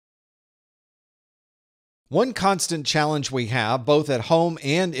One constant challenge we have, both at home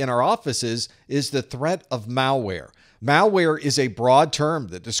and in our offices, is the threat of malware. Malware is a broad term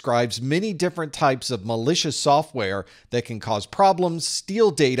that describes many different types of malicious software that can cause problems,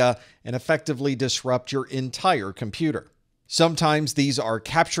 steal data, and effectively disrupt your entire computer. Sometimes these are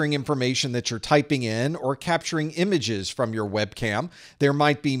capturing information that you're typing in or capturing images from your webcam. There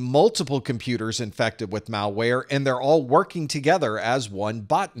might be multiple computers infected with malware, and they're all working together as one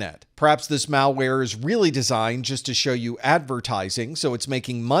botnet. Perhaps this malware is really designed just to show you advertising, so it's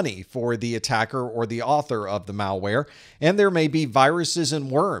making money for the attacker or the author of the malware. And there may be viruses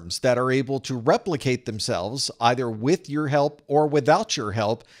and worms that are able to replicate themselves either with your help or without your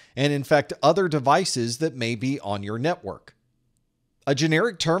help and infect other devices that may be on your network. A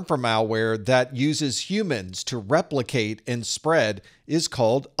generic term for malware that uses humans to replicate and spread is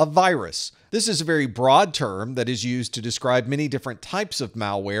called a virus. This is a very broad term that is used to describe many different types of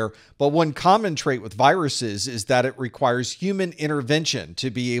malware, but one common trait with viruses is that it requires human intervention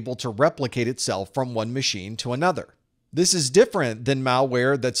to be able to replicate itself from one machine to another. This is different than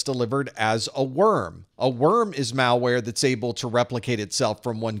malware that's delivered as a worm. A worm is malware that's able to replicate itself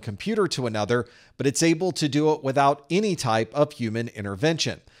from one computer to another, but it's able to do it without any type of human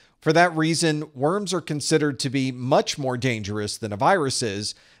intervention. For that reason, worms are considered to be much more dangerous than a virus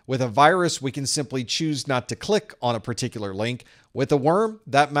is. With a virus, we can simply choose not to click on a particular link. With a worm,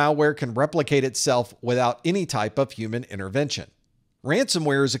 that malware can replicate itself without any type of human intervention.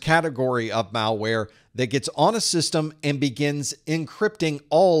 Ransomware is a category of malware that gets on a system and begins encrypting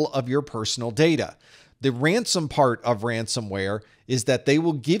all of your personal data. The ransom part of ransomware is that they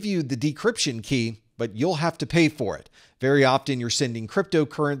will give you the decryption key, but you'll have to pay for it. Very often you're sending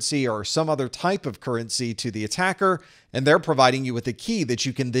cryptocurrency or some other type of currency to the attacker, and they're providing you with a key that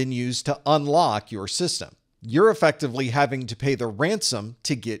you can then use to unlock your system. You're effectively having to pay the ransom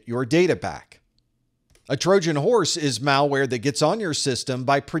to get your data back. A Trojan horse is malware that gets on your system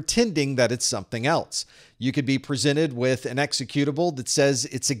by pretending that it's something else. You could be presented with an executable that says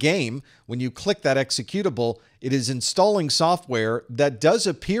it's a game. When you click that executable, it is installing software that does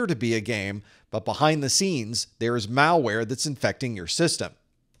appear to be a game, but behind the scenes, there is malware that's infecting your system.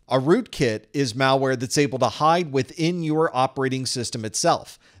 A rootkit is malware that's able to hide within your operating system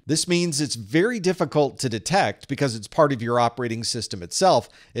itself. This means it's very difficult to detect because it's part of your operating system itself.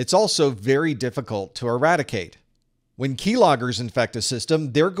 It's also very difficult to eradicate. When keyloggers infect a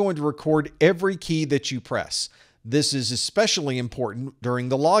system, they're going to record every key that you press. This is especially important during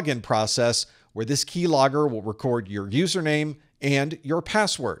the login process, where this keylogger will record your username and your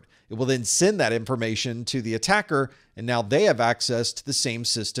password. It will then send that information to the attacker, and now they have access to the same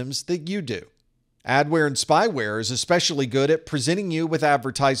systems that you do. Adware and spyware is especially good at presenting you with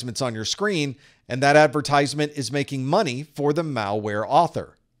advertisements on your screen, and that advertisement is making money for the malware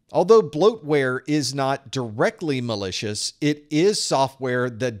author. Although bloatware is not directly malicious, it is software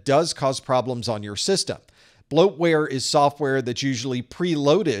that does cause problems on your system. Bloatware is software that's usually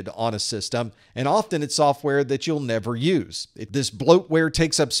preloaded on a system, and often it's software that you'll never use. This bloatware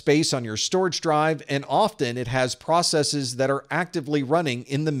takes up space on your storage drive, and often it has processes that are actively running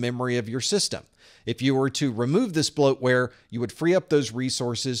in the memory of your system. If you were to remove this bloatware, you would free up those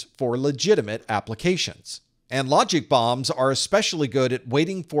resources for legitimate applications. And logic bombs are especially good at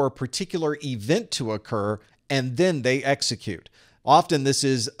waiting for a particular event to occur, and then they execute. Often this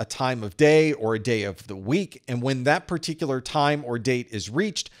is a time of day or a day of the week, and when that particular time or date is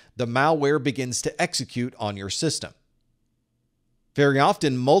reached, the malware begins to execute on your system. Very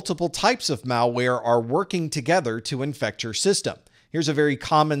often, multiple types of malware are working together to infect your system. Here's a very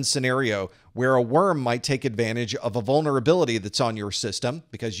common scenario where a worm might take advantage of a vulnerability that's on your system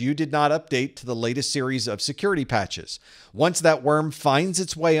because you did not update to the latest series of security patches. Once that worm finds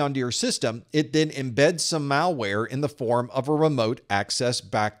its way onto your system, it then embeds some malware in the form of a remote access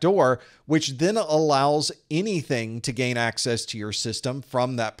backdoor, which then allows anything to gain access to your system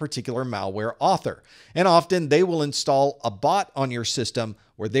from that particular malware author. And often they will install a bot on your system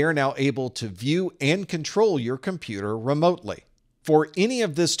where they are now able to view and control your computer remotely. For any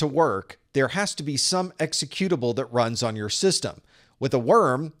of this to work, there has to be some executable that runs on your system. With a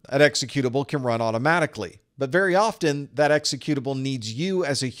worm, that executable can run automatically, but very often that executable needs you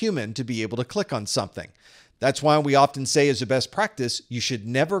as a human to be able to click on something. That's why we often say as a best practice, you should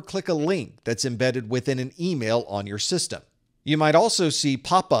never click a link that's embedded within an email on your system. You might also see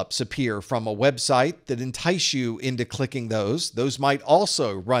pop-ups appear from a website that entice you into clicking those. Those might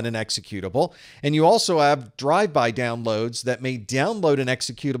also run an executable. And you also have drive-by downloads that may download an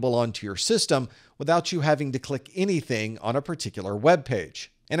executable onto your system without you having to click anything on a particular web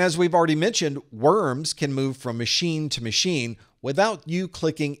page. And as we've already mentioned, worms can move from machine to machine. without you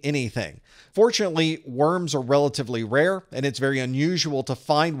clicking anything. Fortunately, worms are relatively rare, and it's very unusual to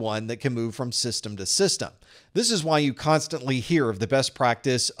find one that can move from system to system. This is why you constantly hear of the best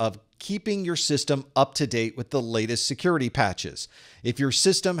practice of keeping your system up to date with the latest security patches. If your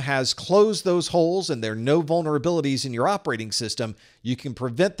system has closed those holes and there are no vulnerabilities in your operating system, you can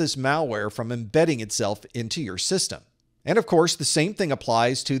prevent this malware from embedding itself into your system. And of course, the same thing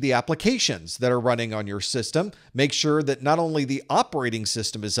applies to the applications that are running on your system. Make sure that not only the operating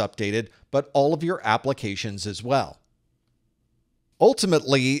system is updated, but all of your applications as well.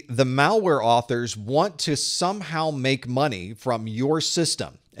 Ultimately, the malware authors want to somehow make money from your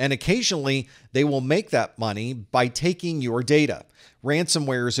system, and occasionally they will make that money by taking your data.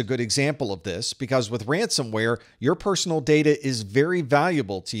 Ransomware is a good example of this because with ransomware, your personal data is very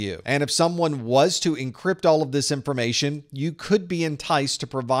valuable to you. And if someone was to encrypt all of this information, you could be enticed to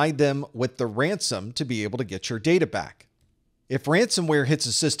provide them with the ransom to be able to get your data back. If ransomware hits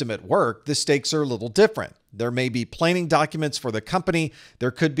a system at work, the stakes are a little different. There may be planning documents for the company,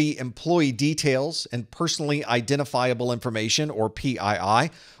 there could be employee details and personally identifiable information, or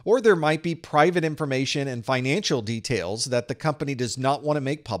PII, or there might be private information and financial details that the company does not want to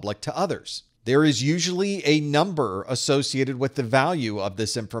make public to others. There is usually a number associated with the value of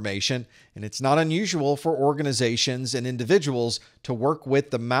this information, and it's not unusual for organizations and individuals to work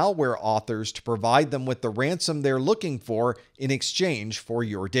with the malware authors to provide them with the ransom they're looking for in exchange for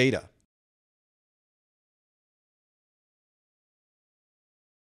your data.